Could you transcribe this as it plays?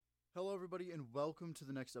Hello, everybody, and welcome to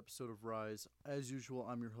the next episode of Rise. As usual,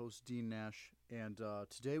 I'm your host, Dean Nash, and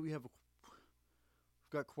today we've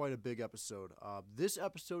got quite a big episode. This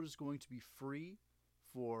episode is going to be free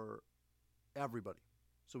for everybody.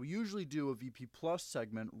 So we usually do a VP Plus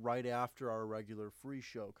segment right after our regular free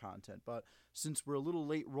show content, but since we're a little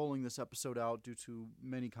late rolling this episode out due to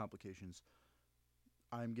many complications,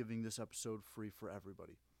 I'm giving this episode free for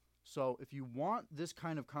everybody. So if you want this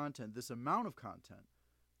kind of content, this amount of content,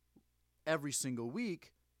 every single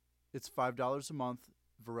week, it's $5 a month,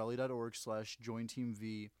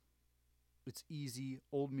 Varelli.org/jointeamv. It's easy.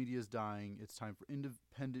 Old media is dying. It's time for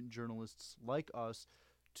independent journalists like us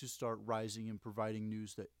to start rising and providing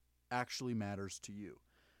news that actually matters to you.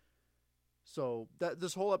 So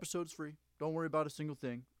this whole episode's free. Don't worry about a single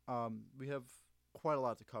thing. We have quite a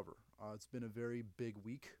lot to cover. It's been a very big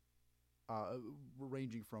week,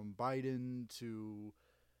 ranging from Biden to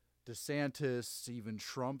DeSantis, even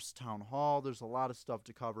Trump's town hall. There's a lot of stuff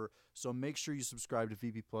to cover. So make sure you subscribe to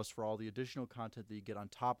VP Plus for all the additional content that you get on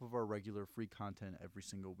top of our regular free content every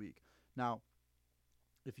single week. Now,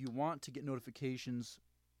 if you want to get notifications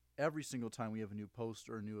every single time we have a new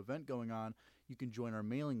post or a new event going on, you can join our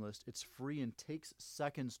mailing list. It's free and takes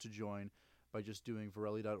seconds to join by just doing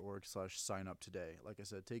Varelli.org/sign up today. Like I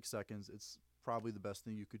said, it takes seconds. It's probably the best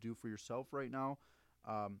thing you could do for yourself right now.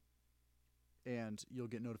 And you'll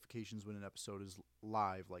get notifications when an episode is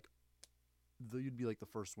live. You'd be like the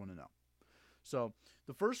first one to know. So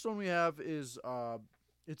the first one we have is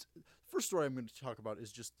first story I'm going to talk about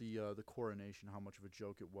is just the coronation, how much of a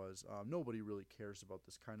joke it was. Nobody really cares about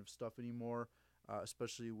this kind of stuff anymore,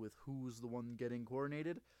 especially with who's the one getting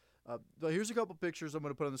coronated. But here's a couple pictures I'm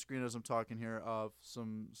going to put on the screen as I'm talking here of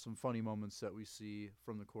some funny moments that we see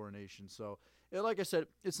from the coronation. So, like I said,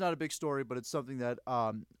 it's not a big story, but it's something that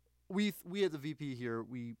we at the VP here,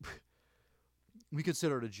 we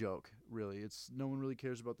consider it a joke, really. No one really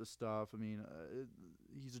cares about this stuff. I mean,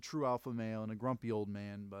 he's a true alpha male and a grumpy old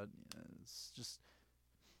man, but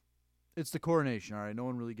it's the coronation, all right? No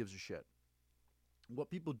one really gives a shit. What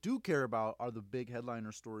people do care about are the big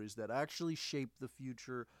headliner stories that actually shape the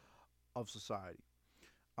future of society.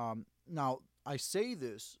 Now, I say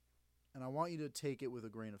this, and I want you to take it with a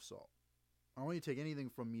grain of salt. I want you to take anything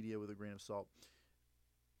from media with a grain of salt.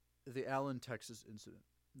 The Allen, Texas incident.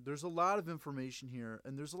 There's a lot of information here,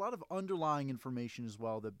 and there's a lot of underlying information as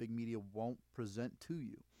well that big media won't present to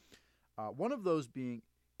you. One of those being,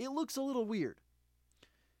 it looks a little weird.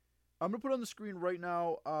 I'm gonna put on the screen right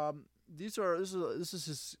now. This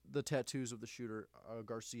is the tattoos of the shooter,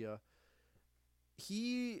 Garcia.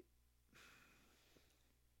 It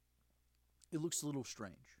looks a little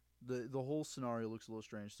strange. The whole scenario looks a little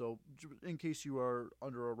strange. So, in case you are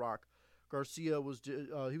under a rock, Garcia was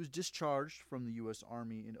discharged from the U.S.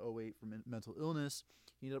 Army in 2008 for mental illness.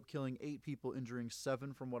 He ended up killing 8 people, injuring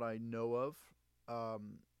 7 from what I know of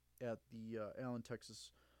at the Allen,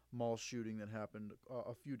 Texas mall shooting that happened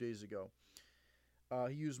a few days ago.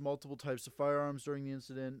 He used multiple types of firearms during the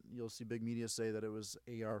incident. You'll see big media say that it was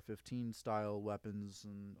AR-15 style weapons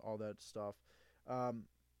and all that stuff.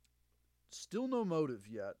 Still no motive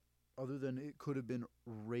yet, other than it could have been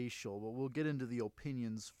racial. But we'll get into the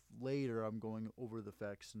opinions later. I'm going over the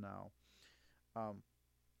facts now.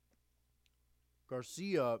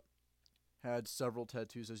 Garcia had several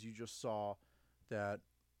tattoos, as you just saw, that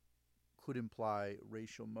could imply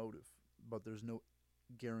racial motive. But there's no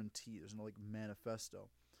guarantee. There's no manifesto.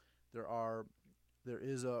 There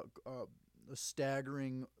is a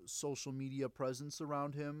staggering social media presence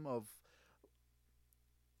around him of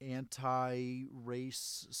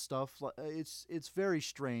anti-race stuff. It's very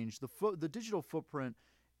strange. The digital footprint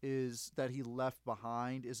is that he left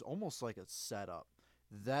behind is almost like a setup.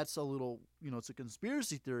 That's a little, it's a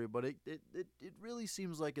conspiracy theory, but it really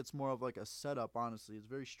seems like it's more of like a setup. Honestly, it's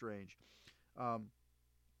very strange.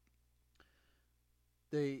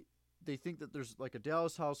 They think that there's like a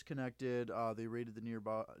Dallas house connected. They raided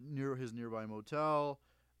near his nearby motel.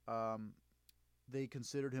 They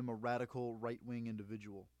considered him a radical right-wing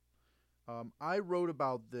individual. I wrote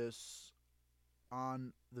about this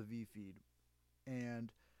on the V feed,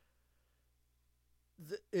 and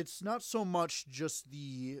it's not so much just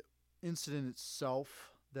the incident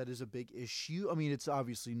itself that is a big issue. I mean, it's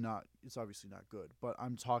obviously not good, but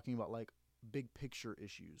I'm talking about like big picture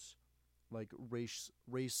issues, like race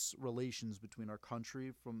relations between our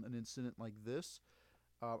country from an incident like this.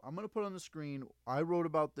 I'm going to put on the screen. I wrote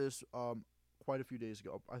about this quite a few days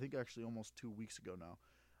ago. I think actually almost 2 weeks ago now.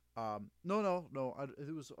 No.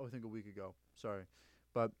 It was, I think, a week ago. Sorry.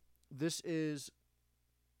 But this is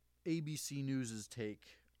ABC News's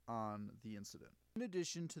take on the incident. In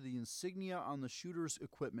addition to the insignia on the shooter's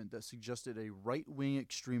equipment that suggested a right-wing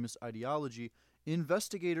extremist ideology,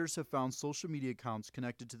 investigators have found social media accounts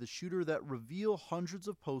connected to the shooter that reveal hundreds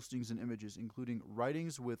of postings and images, including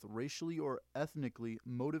writings with racially or ethnically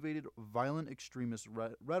motivated violent extremist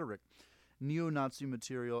rhetoric, neo-Nazi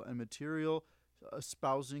material, and material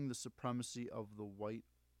espousing the supremacy of the white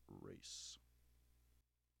race.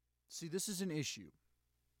 See, this is an issue.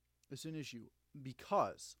 It's an issue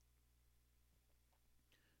because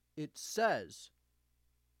it says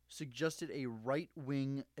suggested a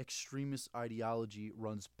right-wing extremist ideology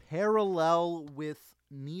runs parallel with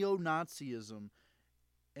neo-Nazism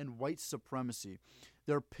and white supremacy.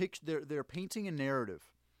 They're painting a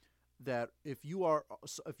narrative that if you are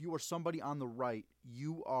somebody on the right,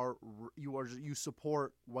 you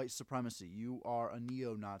support white supremacy. You are a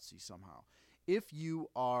neo-Nazi somehow. If you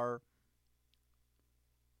are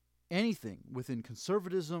anything within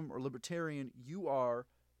conservatism or libertarian,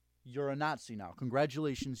 you're a Nazi now.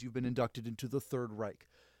 Congratulations, you've been inducted into the Third Reich.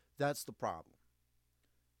 That's the problem.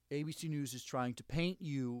 ABC News is trying to paint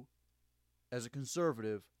you as a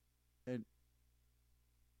conservative and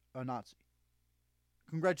a Nazi.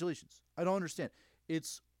 Congratulations. I don't understand.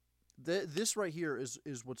 This right here is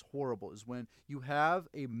what's horrible, is when you have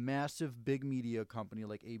a massive big media company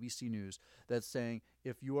like ABC News that's saying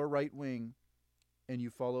if you are right-wing and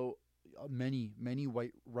you follow many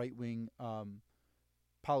right-wing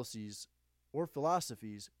policies or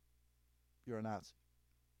philosophies, you're a Nazi.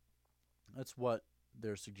 That's what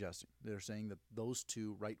they're suggesting. They're saying that those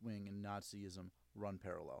two, right-wing and Nazism, run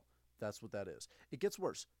parallel. That's what that is. It gets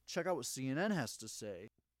worse. Check out what CNN has to say.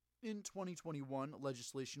 In 2021,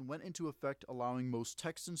 legislation went into effect allowing most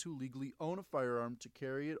Texans who legally own a firearm to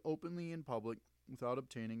carry it openly in public without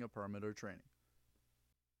obtaining a permit or training.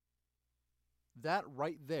 That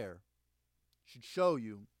right there should show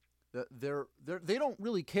you that they don't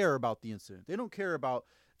really care about the incident. They don't care about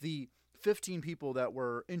the 15 people that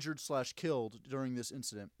were injured/killed during this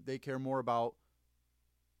incident. They care more about,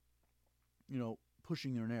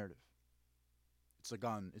 pushing their narrative. It's a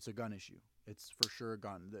gun. It's a gun issue. It's for sure a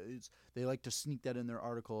gun. They like to sneak that in their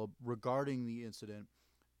article regarding the incident,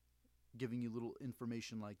 giving you little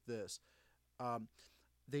information like this.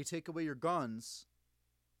 They take away your guns,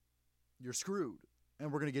 you're screwed.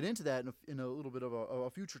 And we're going to get into that in a little bit of a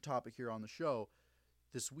future topic here on the show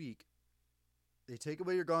this week. They take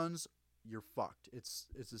away your guns, you're fucked. It's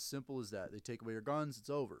as simple as that. They take away your guns, it's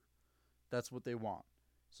over. That's what they want.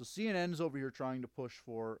 So CNN is over here trying to push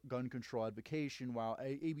for gun control advocacy, while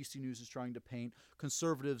ABC News is trying to paint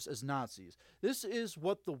conservatives as Nazis. This is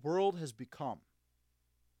what the world has become.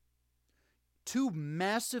 Two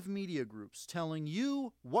massive media groups telling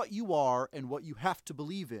you what you are and what you have to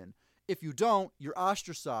believe in. If you don't, you're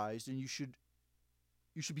ostracized and you should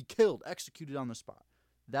be killed, executed on the spot.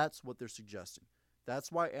 That's what they're suggesting.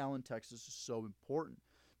 That's why Allen, Texas is so important,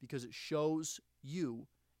 because it shows you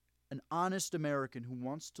an honest American who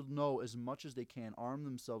wants to know as much as they can, arm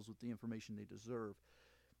themselves with the information they deserve.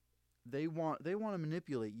 They want to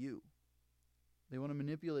manipulate you. They want to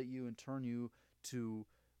manipulate you and turn you to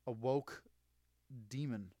a woke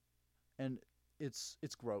demon. And it's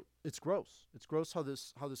gross. It's gross. It's gross how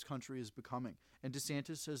this country is becoming. And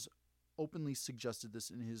DeSantis has openly suggested this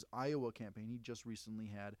in his Iowa campaign. He just recently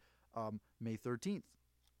had May 13th.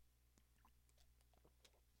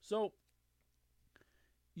 So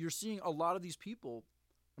you're seeing a lot of these people.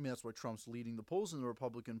 I mean, that's why Trump's leading the polls in the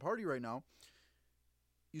Republican Party right now.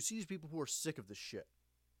 You see these people who are sick of this shit.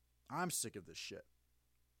 I'm sick of this shit.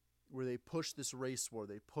 Where they push this race war,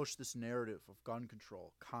 they push this narrative of gun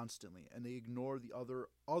control constantly, and they ignore the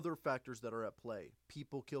other factors that are at play.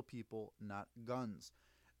 People kill people, not guns.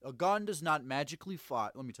 A gun does not magically fly.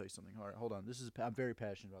 Let me tell you something. All right, hold on. I'm very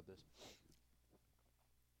passionate about this.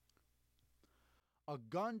 A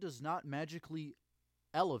gun does not magically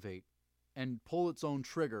elevate and pull its own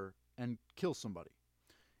trigger and kill somebody.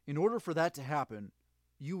 In order for that to happen,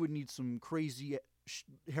 you would need some crazy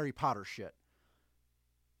Harry Potter shit.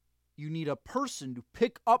 You need a person to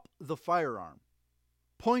pick up the firearm,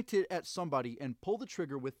 point it at somebody, and pull the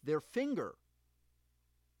trigger with their finger.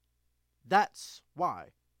 That's why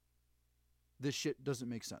this shit doesn't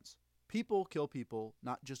make sense. People kill people,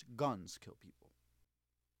 not just guns kill people.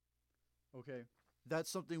 Okay? That's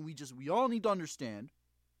something we all need to understand,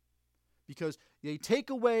 because they take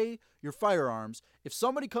away your firearms. If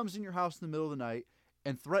somebody comes in your house in the middle of the night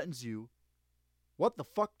and threatens you, what the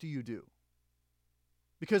fuck do you do?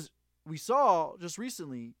 Because we saw just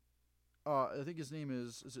recently, I think his name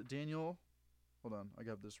is it Daniel? Hold on, I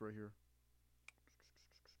got this right here.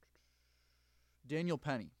 Daniel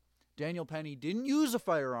Penny. Daniel Penny didn't use a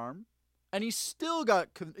firearm and he still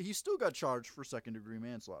got charged for second-degree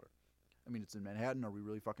manslaughter. I mean, it's in Manhattan. Are we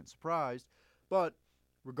really fucking surprised? But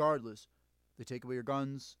regardless, they take away your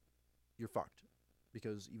guns, you're fucked.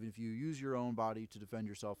 Because even if you use your own body to defend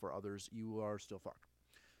yourself or others, you are still fucked.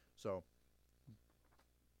 So,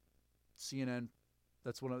 CNN,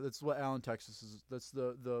 that's what Allen, Texas is. That's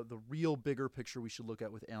the real bigger picture we should look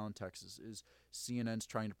at with Allen, Texas, is CNN's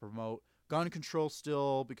trying to promote gun control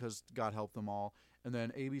still, because God help them all. And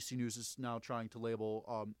then ABC News is now trying to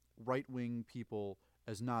label right-wing people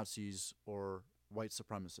as Nazis or white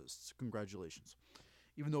supremacists. Congratulations.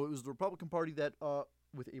 Even though it was the Republican Party that,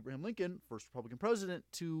 with Abraham Lincoln, first Republican president,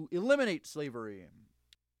 to eliminate slavery.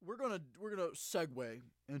 We're gonna segue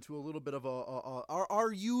into a little bit of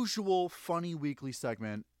our usual funny weekly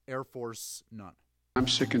segment, Air Force None. I'm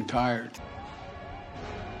sick and tired.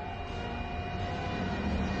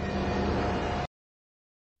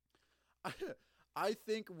 I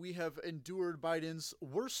think we have endured Biden's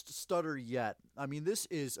worst stutter yet. I mean, this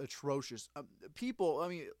is atrocious. People, I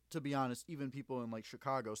mean, to be honest, even people in like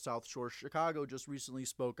Chicago, South Shore, Chicago just recently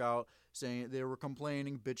spoke out saying they were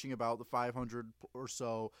complaining, bitching about the 500 or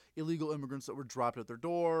so illegal immigrants that were dropped at their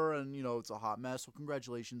door. And, you know, it's a hot mess. Well,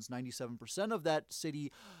 congratulations. 97% of that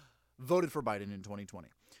city voted for Biden in 2020.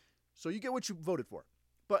 So you get what you voted for.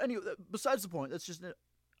 But anyway, besides the point, that's just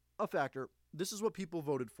a factor. This is what people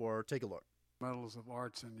voted for. Take a look. Medals of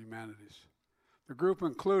Arts and Humanities. The group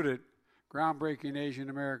included groundbreaking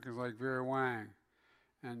Asian Americans like Vera Wang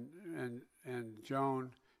and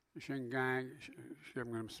Joan Shingang,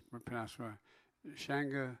 I'm going to pronounce it right,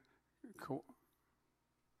 Shanga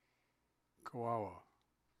Kawawa.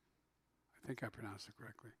 I think I pronounced it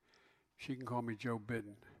correctly. She can call me Joe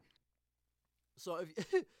Biden. So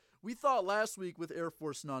if, we thought last week with Air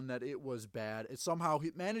Force None that it was bad. It somehow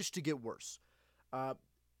managed to get worse.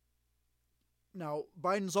 Now,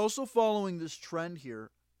 Biden's also following this trend here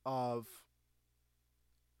of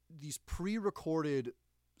these pre-recorded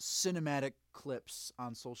cinematic clips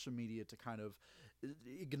on social media to kind of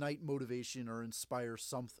ignite motivation or inspire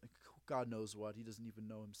something. God knows what. He doesn't even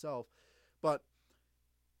know himself. But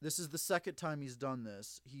this is the second time he's done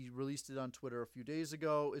this. He released it on Twitter a few days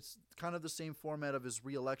ago. It's kind of the same format of his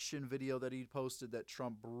re-election video that he posted that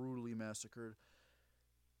Trump brutally massacred.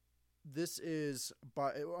 This is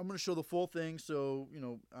I'm going to show the full thing, so, you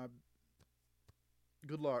know,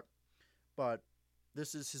 good luck. But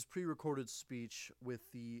this is his pre-recorded speech with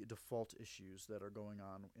the default issues that are going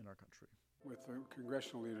on in our country. With the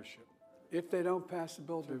congressional leadership. If they don't pass a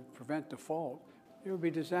bill to prevent default, it would be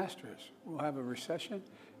disastrous. We'll have a recession,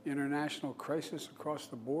 international crisis across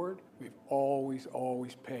the board. We've always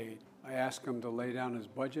paid. I asked him to lay down his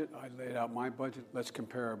budget. I laid out my budget. Let's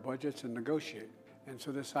compare our budgets and negotiate. And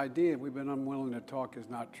so this idea we've been unwilling to talk is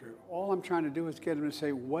not true. All I'm trying to do is get him to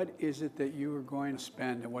say, what is it that you are going to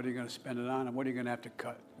spend, and what are you going to spend it on, and what are you going to have to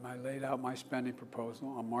cut? And I laid out my spending proposal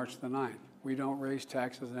on March the 9th. We don't raise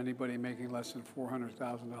taxes on anybody making less than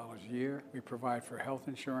 $400,000 a year. We provide for health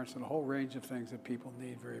insurance and a whole range of things that people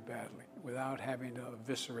need very badly without having to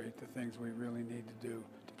eviscerate the things we really need to do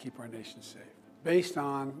to keep our nation safe. Based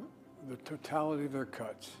on the totality of their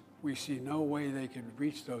cuts, we see no way they could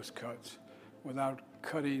reach those cuts without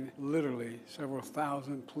cutting literally several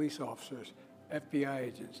thousand police officers, FBI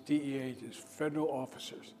agents, DEA agents, federal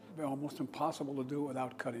officers. It's almost impossible to do it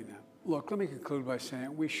without cutting them. Look, let me conclude by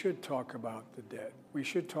saying we should talk about the debt. We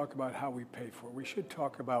should talk about how we pay for it. We should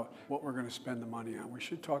talk about what we're going to spend the money on. We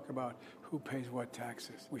should talk about who pays what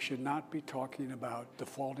taxes. We should not be talking about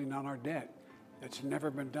defaulting on our debt. That's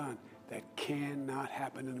never been done. That cannot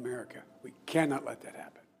happen in America. We cannot let that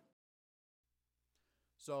happen.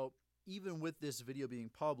 So, even with this video being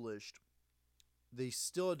published, they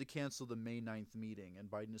still had to cancel the May 9th meeting, and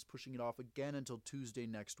Biden is pushing it off again until Tuesday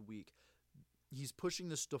next week. He's pushing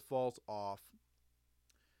this default off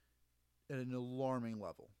at an alarming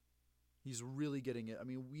level. He's really getting it. I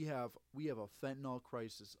mean, we have a fentanyl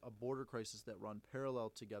crisis, a border crisis that run parallel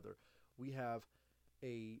together. We have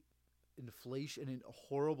a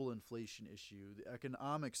horrible inflation issue. The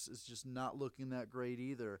economics is just not looking that great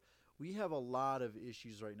either. We have a lot of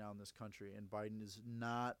issues right now in this country, and Biden is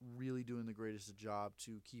not really doing the greatest job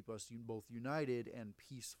to keep us both united and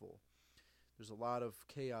peaceful. There's a lot of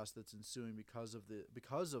chaos that's ensuing because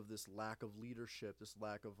of this lack of leadership, this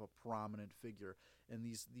lack of a prominent figure, and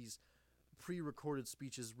these pre-recorded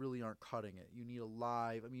speeches really aren't cutting it. You need a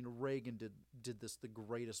live. I mean, Reagan did this the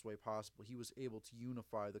greatest way possible. He was able to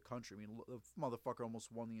unify the country. I mean, the motherfucker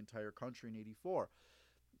almost won the entire country in '84.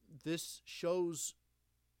 This shows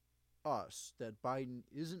us that Biden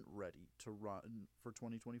isn't ready to run for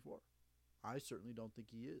 2024. I certainly don't think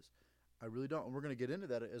he is. I really don't. And we're going to get into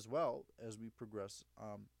that as well as we progress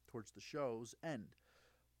towards the show's end.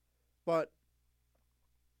 But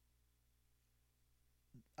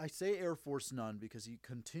I say Air Force None because he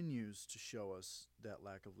continues to show us that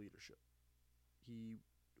lack of leadership. He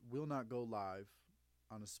will not go live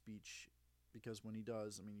on a speech because when he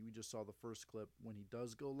does, I mean, we just saw the first clip. When he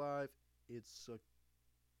does go live, it's a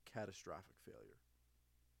catastrophic failure.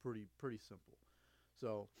 Pretty simple.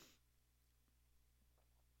 So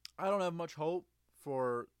I don't have much hope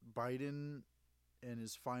for Biden in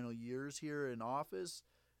his final years here in office.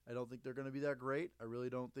 I don't think they're going to be that great. I really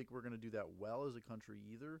don't think we're going to do that well as a country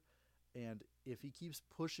either. And if he keeps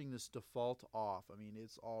pushing this default off, I mean,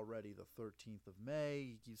 it's already the 13th of May.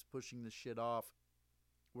 He keeps pushing this shit off.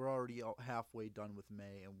 We're already halfway done with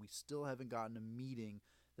May, and we still haven't gotten a meeting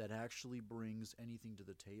that actually brings anything to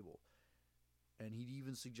the table. And he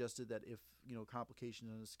even suggested that if,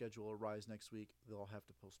 complications in the schedule arise next week, they'll have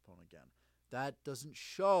to postpone again. That doesn't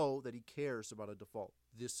show that he cares about a default.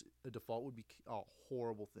 A default would be a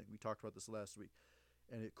horrible thing. We talked about this last week,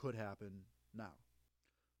 and it could happen now.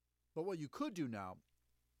 But what you could do now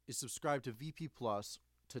is subscribe to VP Plus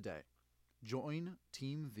today. Join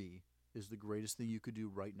Team V is the greatest thing you could do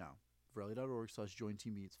right now.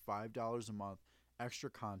 Verelli.org/jointeamv. It's $5 a month, extra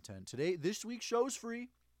content. This week's show is free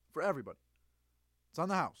for everybody. It's on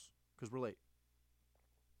the house because we're late.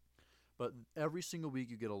 But every single week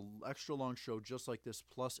you get an extra long show just like this,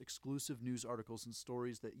 plus exclusive news articles and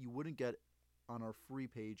stories that you wouldn't get on our free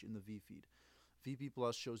page in the V feed. VP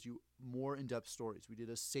Plus shows you more in-depth stories. We did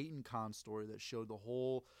a Satan Con story that showed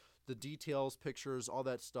the details, pictures, all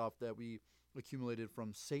that stuff that we accumulated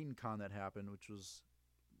from Satan Con that happened, which was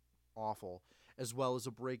awful, as well as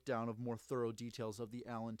a breakdown of more thorough details of the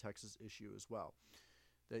Allen, Texas issue as well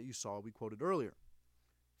that you saw we quoted earlier.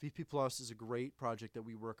 VP Plus is a great project that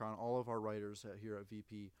we work on. All of our writers here at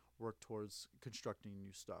VP work towards constructing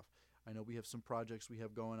new stuff. I know we have some projects we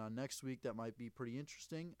have going on next week that might be pretty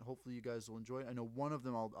interesting. Hopefully you guys will enjoy it. I know one of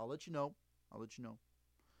them, I'll let you know.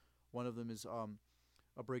 One of them is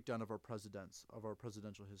a breakdown of our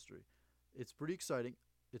presidential history. It's pretty exciting.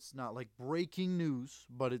 It's not like breaking news,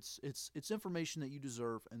 but it's information that you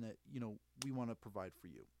deserve and that we want to provide for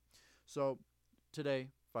you. So today,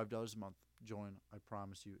 $5 a month. Join. I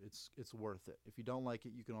promise you, it's worth it. If you don't like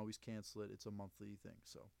it, you can always cancel it. It's a monthly thing.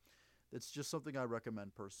 So it's just something I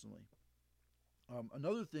recommend personally.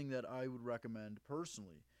 Another thing that I would recommend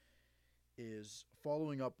personally is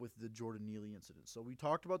following up with the Jordan Neely incident. So we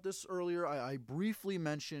talked about this earlier. I briefly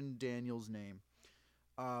mentioned Daniel's name.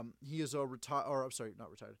 He is not retired.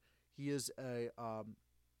 He is a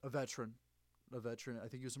veteran. I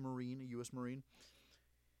think he was a U.S. Marine.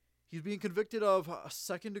 He's being convicted of a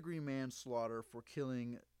second-degree manslaughter for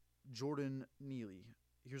killing Jordan Neely.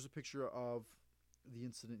 Here's a picture of the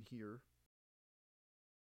incident here.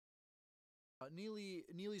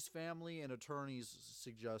 Neely's family and attorneys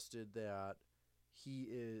suggested that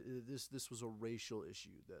this was a racial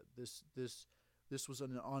issue. That this was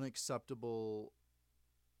an unacceptable,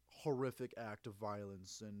 horrific act of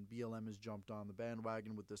violence, and BLM has jumped on the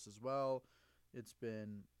bandwagon with this as well. It's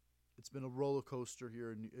been a roller coaster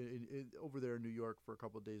here over there in New York for a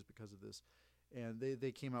couple of days because of this, and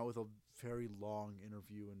they came out with a very long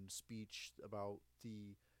interview and speech about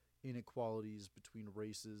the inequalities between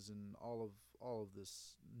races and all of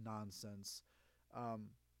this nonsense.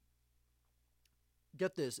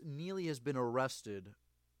 Get this: Neely has been arrested,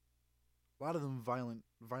 a lot of them violent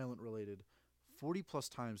related, 40 plus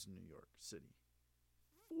times in New York City.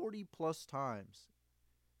 40 plus times.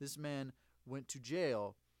 This man went to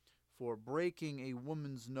jail for breaking a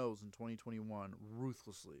woman's nose in 2021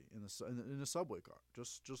 ruthlessly in a subway car,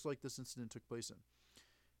 just like this incident took place in.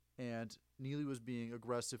 And Neely was being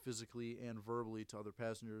aggressive physically and verbally to other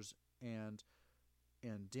passengers, and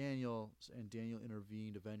Daniel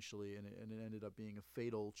intervened eventually, and it ended up being a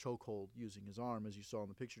fatal chokehold using his arm, as you saw in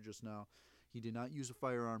the picture just now. He did not use a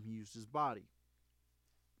firearm; he used his body.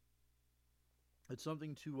 It's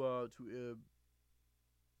something to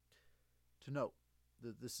note.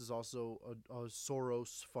 This is also a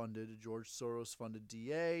George Soros-funded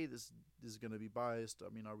DA. This is going to be biased. I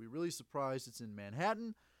mean, are we really surprised it's in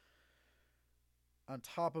Manhattan? On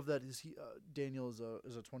top of that, Daniel is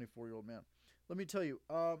a 24-year-old man. Let me tell you,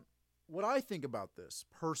 what I think about this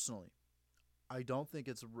personally. I don't think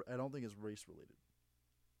it's race related.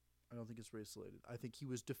 I think he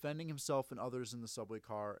was defending himself and others in the subway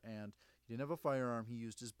car, and he didn't have a firearm. He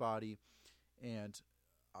used his body, and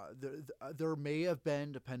there may have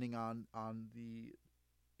been, depending on the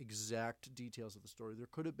exact details of the story, there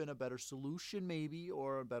could have been a better solution maybe,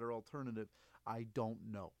 or a better alternative. I don't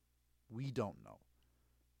know. We don't know.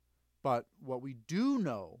 But what we do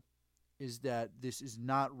know is that this is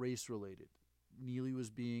not race related. Neely was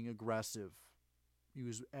being aggressive. He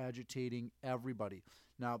was agitating everybody.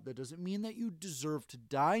 Now, that doesn't mean that you deserve to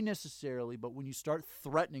die necessarily, but when you start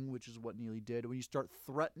threatening, which is what Neely did, when you start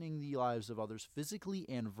threatening the lives of others physically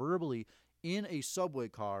and verbally in a subway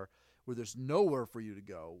car where there's nowhere for you to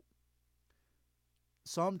go,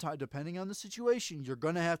 sometimes, depending on the situation, you're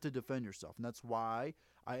going to have to defend yourself. And that's why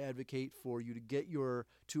I advocate for you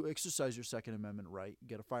to exercise your Second Amendment right,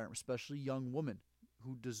 get a firearm, especially young women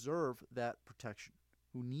who deserve that protection,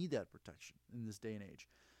 who need that protection in this day and age.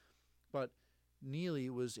 But Neely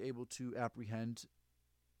was able to apprehend,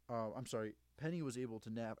 Penny was able to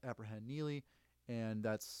apprehend Neely, and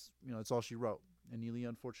that's all she wrote. And Neely,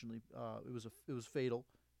 unfortunately, it was fatal.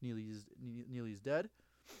 Neely is dead.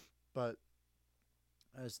 But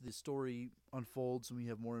as the story unfolds and we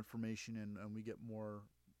have more information and we get more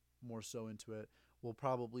so into it, we'll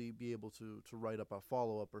probably be able to write up a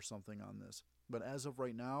follow-up or something on this. But as of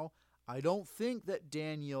right now, I don't think that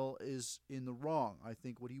Daniel is in the wrong. I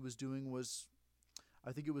think what he was doing was,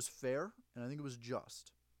 I think it was fair, and I think it was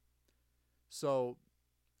just. So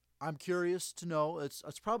I'm curious to know. It's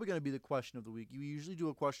probably going to be the question of the week. You usually do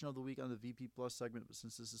a question of the week on the VP Plus segment, but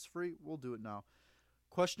since this is free, we'll do it now.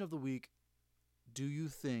 Question of the week: do you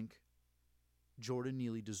think Jordan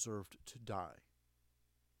Neely deserved to die?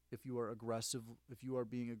 If you are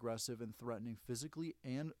being aggressive and threatening physically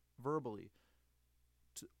and verbally,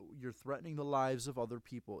 you're threatening the lives of other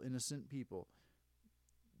people, innocent people.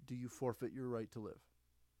 Do you forfeit your right to live?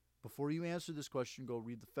 Before you answer this question, go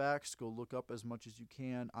read the facts, go look up as much as you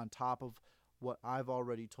can on top of what I've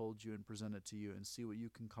already told you and presented to you, and see what you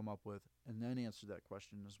can come up with, and then answer that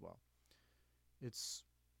question as well. It's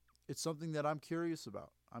something that I'm curious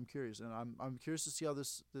about. I'm curious, and I'm curious to see how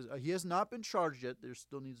this he has not been charged yet. There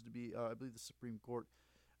still needs to be. I believe the Supreme Court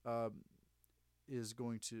is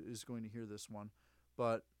going to hear this one,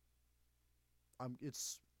 but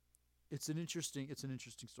it's an interesting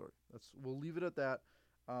story. We'll leave it at that.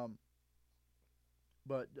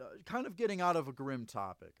 But kind of getting out of a grim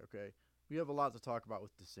topic. Okay, we have a lot to talk about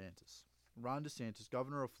with DeSantis. Ron DeSantis,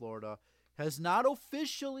 governor of Florida, has not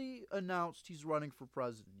officially announced he's running for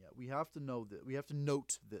president yet. We have to know that. We have to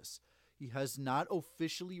note this. He has not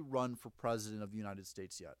officially run for president of the United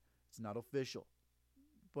States yet. It's not official.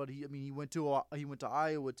 But he went to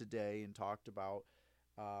Iowa today and talked about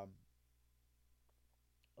a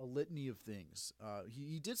litany of things.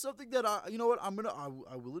 He did something that I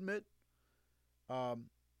will admit.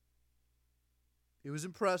 It was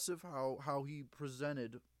impressive how he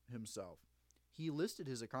presented himself. He listed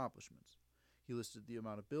his accomplishments. He listed the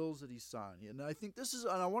amount of bills that he signed. And I think and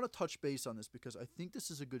I want to touch base on this because I think this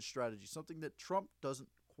is a good strategy, something that Trump doesn't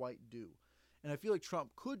quite do. And I feel like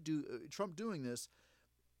Trump doing this,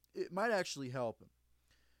 it might actually help him.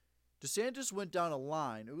 DeSantis went down a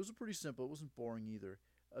line. It was pretty simple. It wasn't boring either.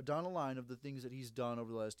 Down a line of the things that he's done over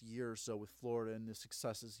the last year or so with Florida and the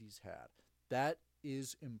successes he's had. That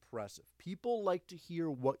is impressive. People like to hear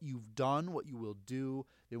what you've done, what you will do.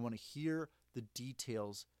 They want to hear the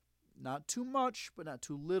details. Not too much, but not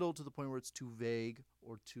too little to the point where it's too vague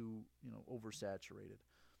or too, oversaturated.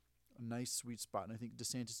 A nice sweet spot. And I think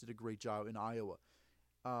DeSantis did a great job in Iowa.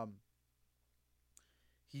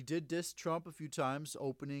 He did diss Trump a few times,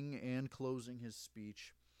 opening and closing his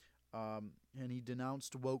speech. And he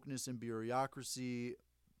denounced wokeness and bureaucracy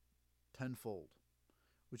tenfold,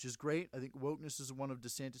 which is great. I think wokeness is one of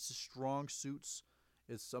DeSantis' strong suits.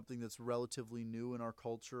 It's something that's relatively new in our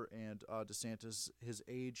culture, and DeSantis, his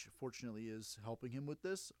age, fortunately, is helping him with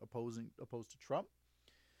this, opposed to Trump.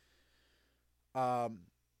 The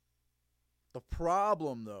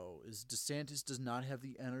problem, though, is DeSantis does not have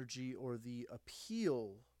the energy or the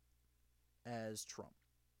appeal as Trump.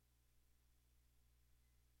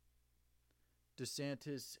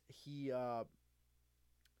 DeSantis,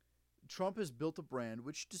 Trump has built a brand,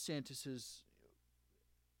 which DeSantis has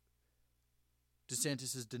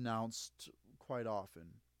denounced quite often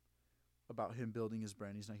about him building his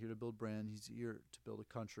brand. He's not here to build brand. He's here to build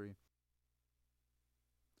a country.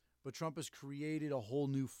 But Trump has created a whole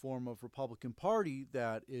new form of Republican Party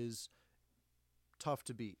that is tough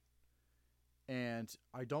to beat. And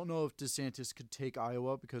I don't know if DeSantis could take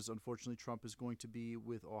Iowa because, unfortunately, Trump is going to be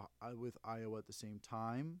with Iowa at the same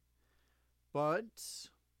time. But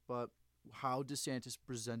how DeSantis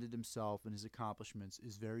presented himself and his accomplishments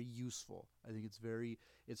is very useful. I think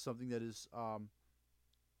it's something that is, I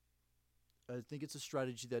think it's a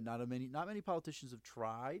strategy that not many politicians have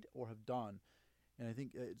tried or have done. And I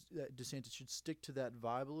think that DeSantis should stick to that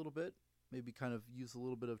vibe a little bit, maybe kind of use a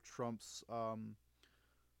little bit of Trump's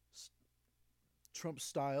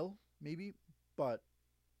style maybe, but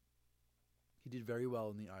he did very well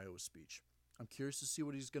in the Iowa speech. I'm curious to see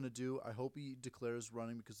what he's going to do. I hope he declares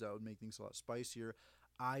running because that would make things a lot spicier.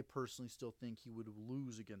 I personally still think he would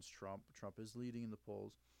lose against Trump. Trump is leading in the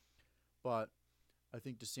polls, but I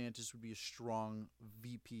think DeSantis would be a strong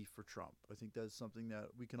VP for Trump. I think that's something that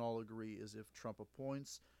we can all agree is if Trump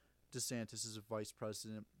appoints DeSantis as a vice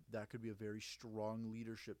president, that could be a very strong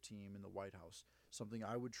leadership team in the White House. Something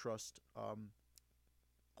I would trust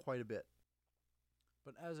quite a bit.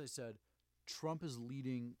 But as I said, Trump is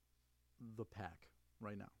leading the pack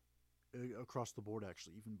right now, across the board,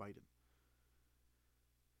 actually, even Biden.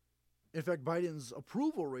 In fact, Biden's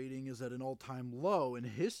approval rating is at an all-time low in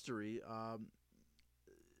history.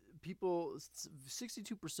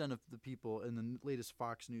 62% of the people in the latest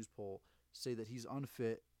Fox News poll say that he's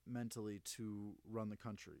unfit mentally to run the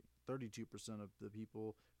country. 32% of the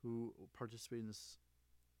people who participate in this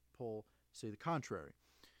poll say the contrary.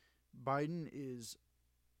 Biden is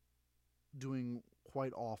doing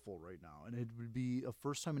quite awful right now, and it would be a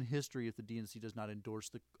first time in history if the DNC does not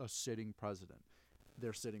endorse a sitting president.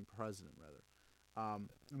 Their sitting president, rather.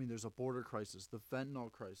 There's a border crisis, the fentanyl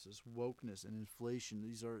crisis, wokeness, and inflation.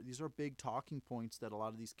 These are big talking points that a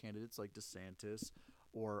lot of these candidates, like DeSantis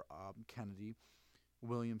or Kennedy,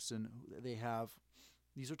 Williamson, they have.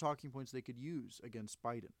 These are talking points they could use against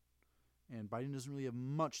Biden, and Biden doesn't really have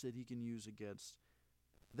much that he can use against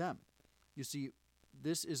them. You see,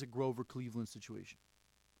 this is a Grover Cleveland situation.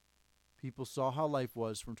 People saw how life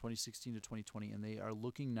was from 2016 to 2020, and they are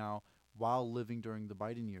looking now, while living during the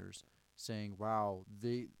Biden years, saying, wow,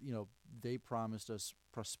 they promised us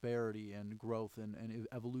prosperity and growth and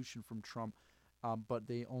evolution from Trump, but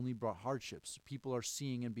they only brought hardships. People are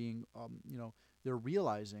seeing and being, they're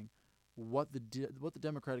realizing what the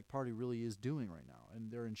Democratic Party really is doing right now,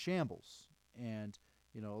 and they're in shambles. And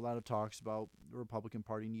a lot of talks about the Republican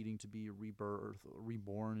Party needing to be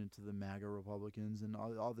reborn into the MAGA Republicans, and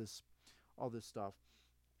all this stuff.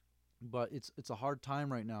 But it's a hard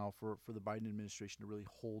time right now for the Biden administration to really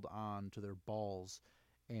hold on to their balls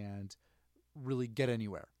and really get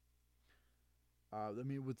anywhere.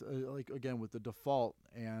 With the default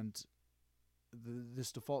and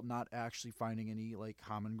this default not actually finding any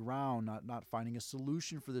common ground, not finding a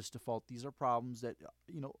solution for this default. These are problems that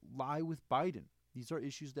lie with Biden. These are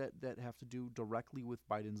issues that have to do directly with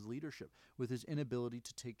Biden's leadership, with his inability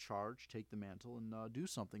to take charge, take the mantle, and do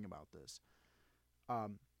something about this.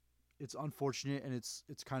 It's unfortunate, and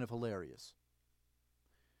it's kind of hilarious.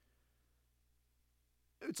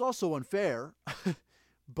 It's also unfair,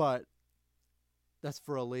 but that's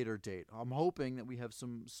for a later date. I'm hoping that we have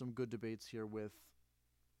some good debates here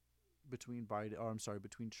between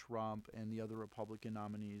Trump and the other Republican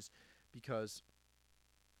nominees, because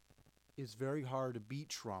it's very hard to beat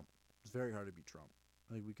Trump. It's very hard to beat Trump.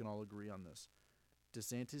 I think we can all agree on this.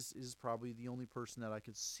 DeSantis is probably the only person that I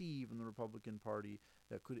could see from the Republican Party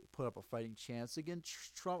that could put up a fighting chance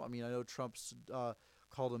against Trump. I know Trump's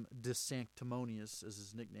called him DeSanctimonious as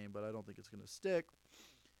his nickname, but I don't think it's going to stick.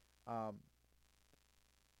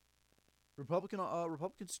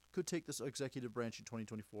 Republicans could take this executive branch in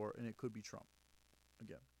 2024, and it could be Trump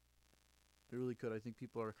again. It really could. I think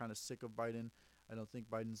people are kind of sick of Biden. I don't think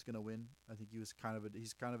Biden's going to win. I think he's kind of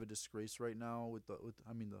a disgrace right now with the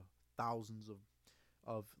thousands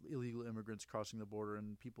of illegal immigrants crossing the border,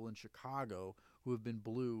 and people in Chicago who have been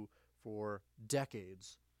blue for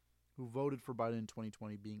decades, who voted for Biden in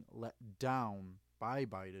 2020, being let down by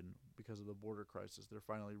Biden because of the border crisis. They're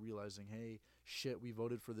finally realizing, hey, shit, we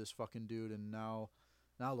voted for this fucking dude, and now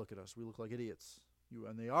look at us. We look like idiots.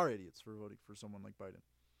 And they are idiots for voting for someone like Biden.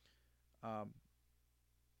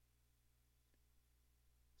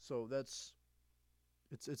 So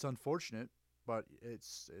it's unfortunate, but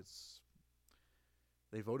it's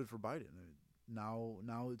they voted for Biden.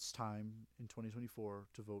 Now it's time in 2024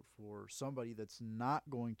 to vote for somebody that's not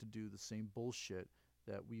going to do the same bullshit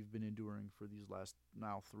that we've been enduring for these last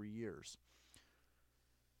now 3 years.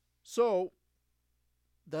 So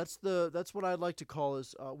that's what I'd like to call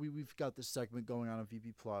is we've got this segment going on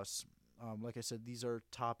VP Plus. Like I said, these are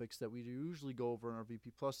topics that we usually go over in our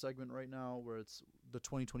VP Plus segment right now, where it's the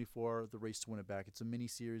 2024, the race to win it back. It's a mini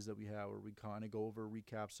series that we have where we kind of go over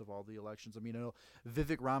recaps of all the elections. I know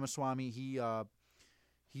Vivek Ramaswamy, he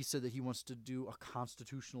said that he wants to do a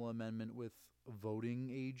constitutional amendment with a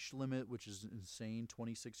voting age limit, which is insane.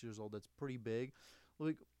 26 years old, that's pretty big.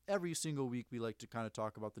 Every single week we like to kind of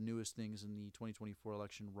talk about the newest things in the 2024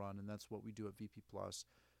 election run, and that's what we do at VP Plus.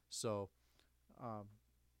 So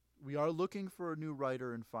we are looking for a new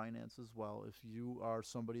writer in finance as well. If you are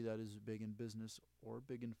somebody that is big in business or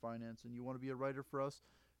big in finance and you want to be a writer for us,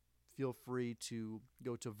 feel free to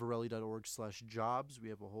go to varelli.org/jobs. We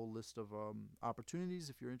have a whole list of opportunities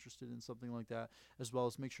if you're interested in something like that, as well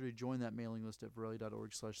as make sure to join that mailing list at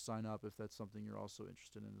varelli.org/sign up if that's something you're also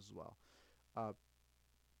interested in as well.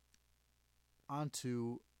 On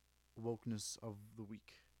to wokeness of the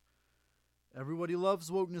week. Everybody loves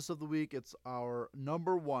wokeness of the week. It's our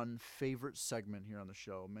number one favorite segment here on the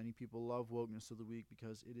show. Many people love wokeness of the week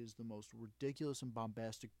because it is the most ridiculous and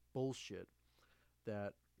bombastic bullshit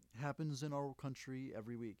that happens in our country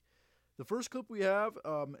every week. The first clip we have,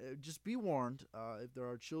 just be warned, if there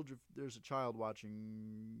are children, if there's a child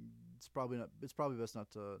watching, it's probably best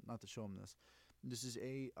not to show them this. This is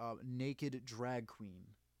a naked drag queen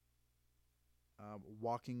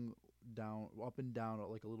walking up and down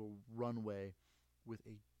like a little runway with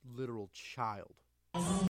a literal child.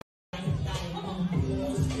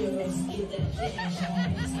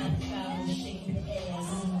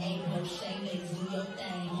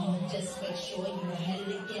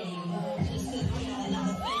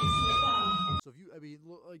 So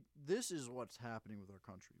this is what's happening with our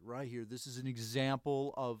country right here. This is an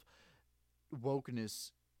example of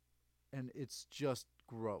wokeness, and it's just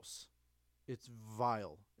gross. It's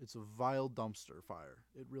vile. It's a vile dumpster fire.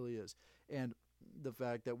 It really is. And the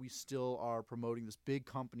fact that we still are promoting this, big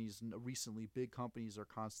companies are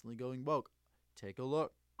constantly going woke. Take a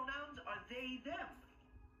look. Pronouns are they, them.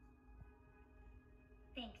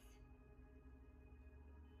 Thanks.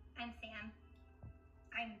 I'm Sam.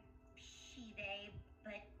 I'm she, they,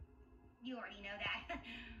 but you already know that.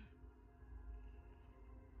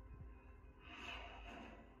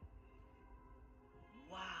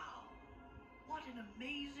 Wow. What an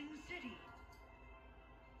amazing city.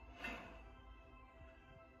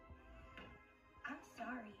 I'm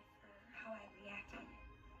sorry for how I reacted.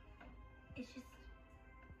 It's just,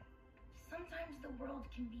 sometimes the world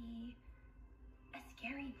can be a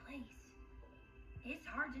scary place. It's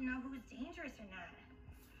hard to know who's dangerous or not.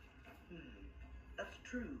 That's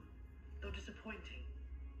true, though disappointing.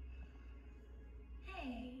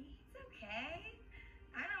 Hey, it's okay.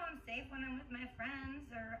 I know I'm safe when I'm with my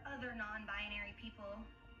friends or other non-binary people.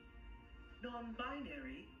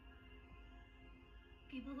 Non-binary?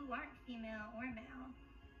 People who aren't female or male.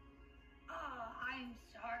 Oh, I'm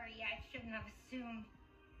sorry. I shouldn't have assumed.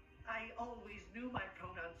 I always knew my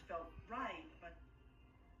pronouns felt right, but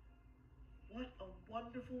what a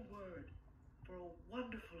wonderful word for a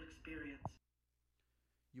wonderful experience.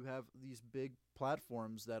 You have these big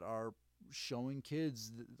platforms that are showing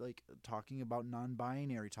kids, like talking about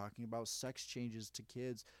non-binary, talking about sex changes to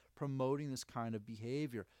kids, promoting this kind of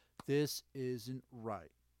behavior. This isn't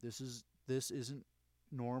right. This isn't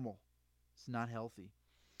normal. It's not healthy.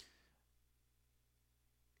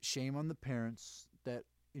 Shame on the parents that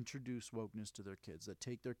introduce wokeness to their kids, that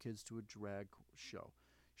take their kids to a drag show.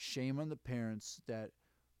 Shame on the parents that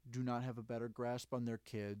do not have a better grasp on their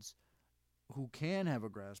kids, who can have a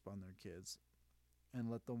grasp on their kids, and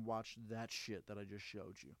let them watch that shit that I just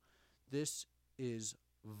showed you. This is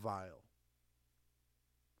vile.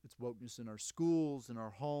 It's wokeness in our schools, in our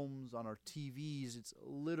homes, on our TVs. It's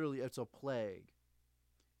a plague.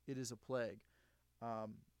 It is a plague.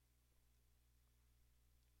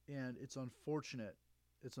 And it's unfortunate.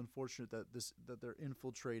 It's unfortunate that they're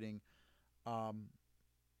infiltrating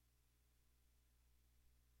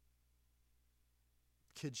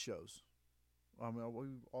kids shows. We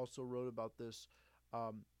also wrote about this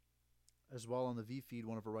as well on the V feed.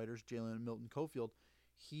 One of our writers, Jalen Milton Cofield,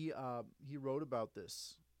 he wrote about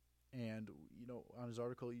this, and on his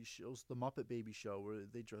article he shows the Muppet Baby show where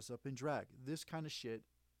they dress up in drag. This kind of shit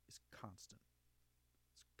is constant.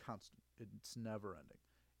 It's constant. It's never ending,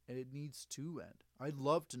 and it needs to end. I'd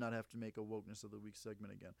love to not have to make a wokeness of the week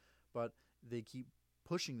segment again, but they keep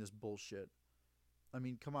pushing this bullshit. I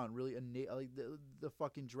mean, come on, really? The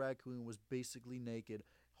fucking drag queen was basically naked,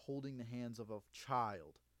 holding the hands of a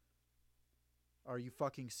child. Are you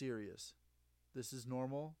fucking serious? This is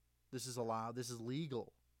normal? This is allowed? This is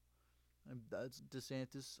legal? And that's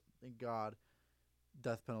DeSantis, thank God.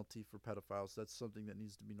 Death penalty for pedophiles. That's something that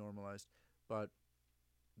needs to be normalized. But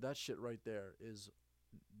that shit right there is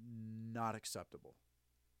not acceptable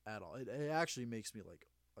at all. It actually makes me like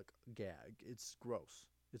gag. It's gross.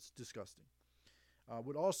 It's disgusting.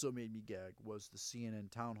 What also made me gag was the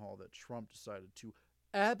CNN town hall that Trump decided to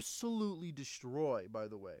absolutely destroy, by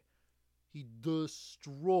the way. He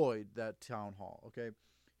destroyed that town hall, okay?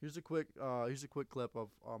 Here's a quick clip of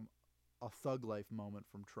a thug life moment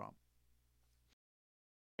from Trump.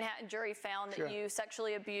 Manhattan jury found that Sure. you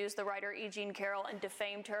sexually abused the writer E. Jean Carroll and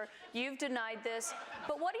defamed her. You've denied this.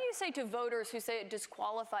 But what do you say to voters who say it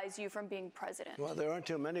disqualifies you from being president? Well, there aren't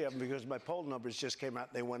too many of them because my poll numbers just came out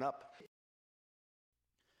and they went up.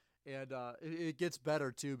 And it gets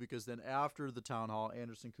better, too, because then after the town hall,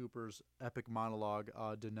 Anderson Cooper's epic monologue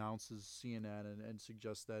denounces CNN and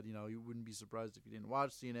suggests that, you wouldn't be surprised if you didn't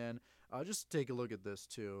watch CNN. Just take a look at this,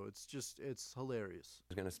 too. It's hilarious.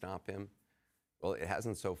 Is going to stop him? Well, it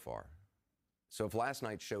hasn't so far. So if last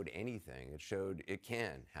night showed anything, it showed it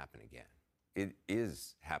can happen again. It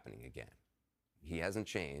is happening again. He hasn't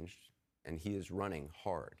changed, and he is running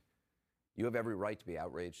hard. You have every right to be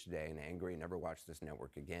outraged today and angry and never watch this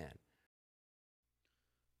network again.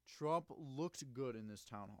 Trump looked good in this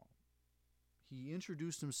town hall. He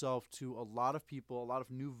introduced himself to a lot of people, a lot of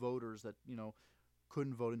new voters that,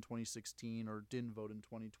 couldn't vote in 2016 or didn't vote in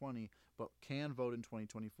 2020, but can vote in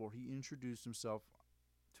 2024. He introduced himself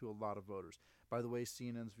to a lot of voters. By the way,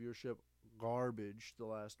 CNN's viewership, garbage the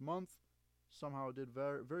last month. Somehow it did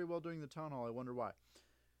very, very well during the town hall. I wonder why.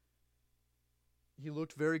 He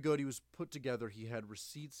looked very good. He was put together. He had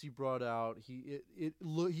receipts he brought out. He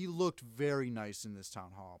looked very nice in this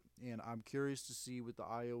town hall. And I'm curious to see with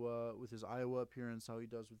his Iowa appearance, how he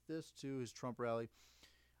does with this too, his Trump rally.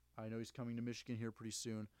 I know he's coming to Michigan here pretty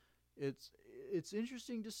soon. It's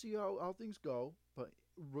interesting to see how things go. But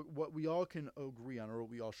what we all can agree on, or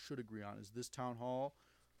what we all should agree on, is this town hall,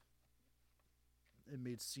 it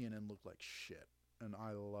made CNN look like shit. And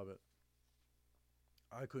I love it.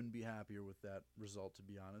 I couldn't be happier with that result, to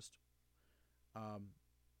be honest.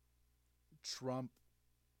 Trump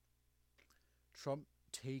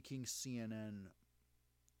taking CNN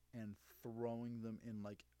and throwing them in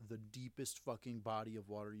like the deepest fucking body of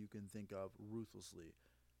water you can think of ruthlessly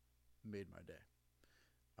made my day.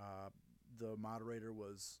 The moderator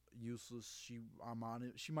was useless. I'm on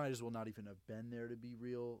it. She might as well not even have been there, to be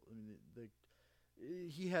real. I mean,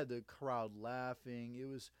 he had the crowd laughing.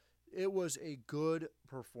 It was a good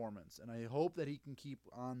performance, and I hope that he can keep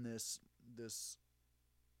on this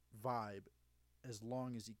vibe as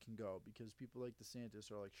long as he can go, because people like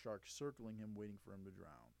DeSantis are like sharks circling him, waiting for him to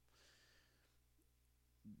drown.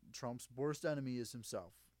 Trump's worst enemy is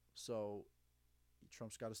himself, so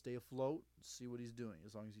Trump's got to stay afloat, see what he's doing.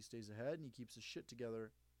 As long as he stays ahead and he keeps his shit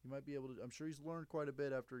together, he might be able to. I'm sure he's learned quite a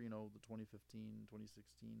bit after the 2015,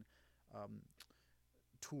 2016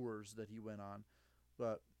 tours that he went on,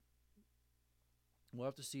 but we'll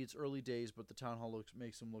have to see. It's early days, but the town hall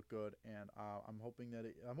makes him look good, and I'm hoping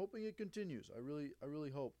it continues. I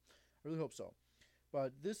really hope so.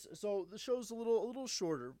 But the show's a little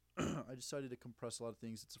shorter. I decided to compress a lot of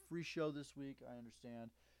things. It's a free show this week, I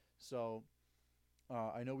understand. So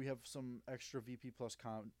I know we have some extra VP Plus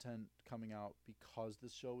content coming out because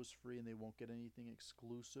this show is free and they won't get anything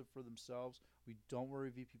exclusive for themselves. Don't worry,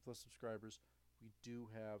 VP Plus subscribers. We do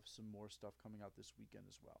have some more stuff coming out this weekend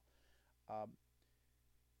as well.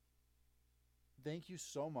 Thank you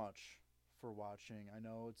so much for watching. I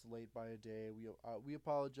know it's late by a day. We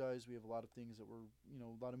apologize. We have a lot of things that were,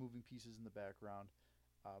 a lot of moving pieces in the background.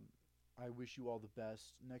 I wish you all the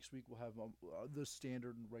best. Next week we'll have the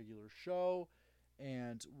standard and regular show,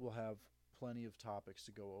 and we'll have plenty of topics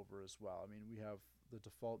to go over as well. I mean, we have the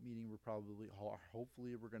default meeting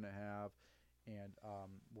hopefully we're going to have, and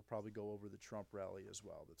we'll probably go over the Trump rally as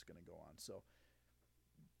well that's going to go on. So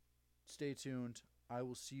stay tuned. I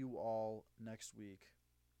will see you all next week.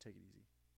 Take it easy.